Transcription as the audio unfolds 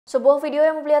Sebuah video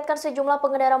yang memperlihatkan sejumlah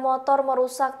pengendara motor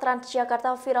merusak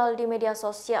Transjakarta viral di media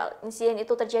sosial. Insiden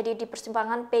itu terjadi di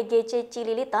persimpangan PGC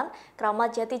Cililitan,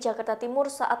 Kramat Jati, Jakarta Timur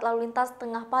saat lalu lintas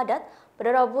tengah padat pada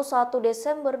Rabu 1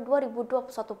 Desember 2021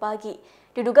 pagi.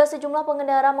 Diduga sejumlah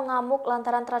pengendara mengamuk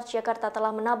lantaran Transjakarta telah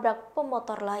menabrak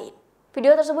pemotor lain.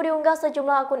 Video tersebut diunggah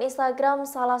sejumlah akun Instagram,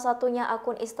 salah satunya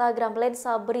akun Instagram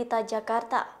Lensa Berita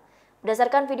Jakarta.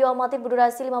 Berdasarkan video amatir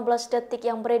berdurasi 15 detik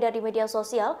yang beredar di media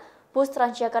sosial, bus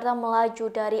Transjakarta melaju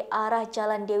dari arah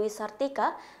Jalan Dewi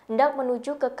Sartika hendak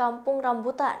menuju ke Kampung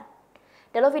Rambutan.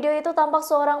 Dalam video itu tampak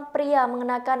seorang pria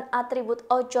mengenakan atribut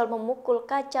ojol memukul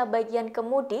kaca bagian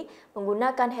kemudi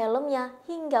menggunakan helmnya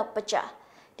hingga pecah.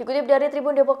 Dikutip dari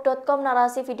Tribunnews.com,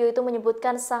 narasi video itu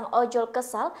menyebutkan sang ojol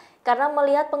kesal karena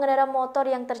melihat pengendara motor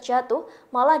yang terjatuh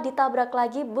malah ditabrak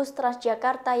lagi bus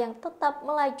Transjakarta yang tetap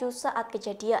melaju saat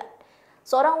kejadian.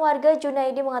 Seorang warga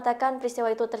Junaidi mengatakan peristiwa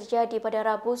itu terjadi pada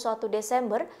Rabu 1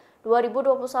 Desember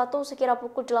 2021 sekira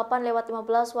pukul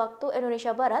 8:15 waktu Indonesia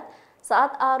Barat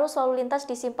saat arus lalu lintas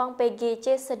di simpang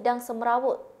PGC sedang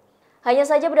semrawut. Hanya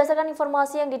saja berdasarkan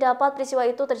informasi yang didapat, peristiwa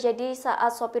itu terjadi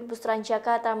saat sopir bus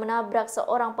Transjakarta menabrak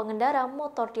seorang pengendara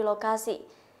motor di lokasi.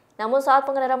 Namun saat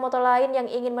pengendara motor lain yang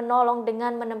ingin menolong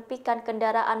dengan menempikan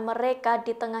kendaraan mereka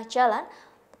di tengah jalan,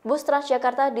 bus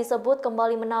Transjakarta disebut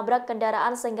kembali menabrak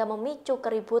kendaraan sehingga memicu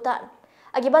keributan.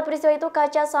 Akibat peristiwa itu,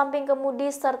 kaca samping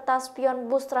kemudi serta spion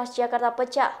bus Transjakarta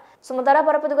pecah. Sementara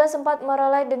para petugas sempat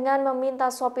merelai dengan meminta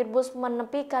sopir bus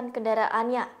menepikan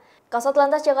kendaraannya. Kasat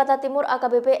Lantas Jakarta Timur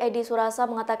AKBP Edi Surasa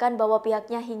mengatakan bahwa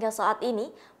pihaknya hingga saat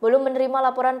ini belum menerima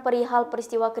laporan perihal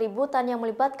peristiwa keributan yang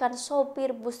melibatkan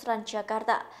sopir bus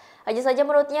Transjakarta. Hanya saja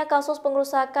menurutnya kasus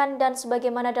pengerusakan dan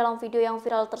sebagaimana dalam video yang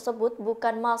viral tersebut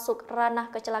bukan masuk ranah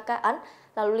kecelakaan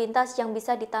lalu lintas yang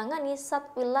bisa ditangani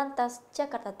Satwil Lantas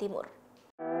Jakarta Timur.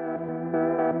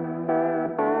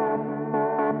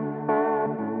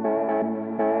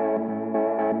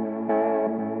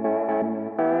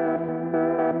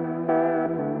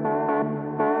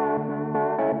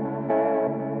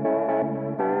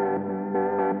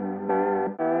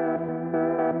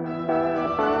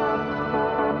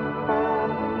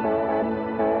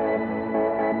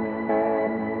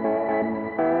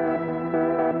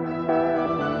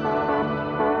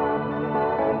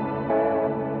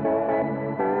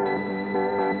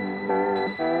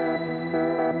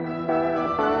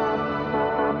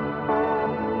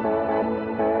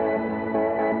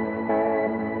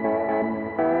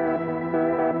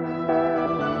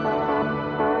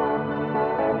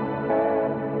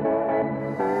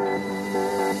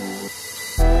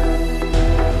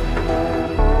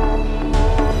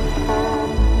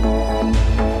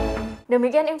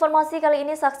 Demikian informasi kali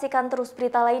ini, saksikan terus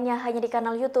berita lainnya hanya di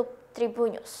kanal YouTube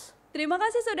Tribunnews. Terima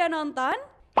kasih sudah nonton,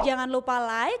 jangan lupa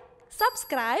like,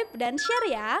 subscribe, dan share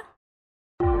ya!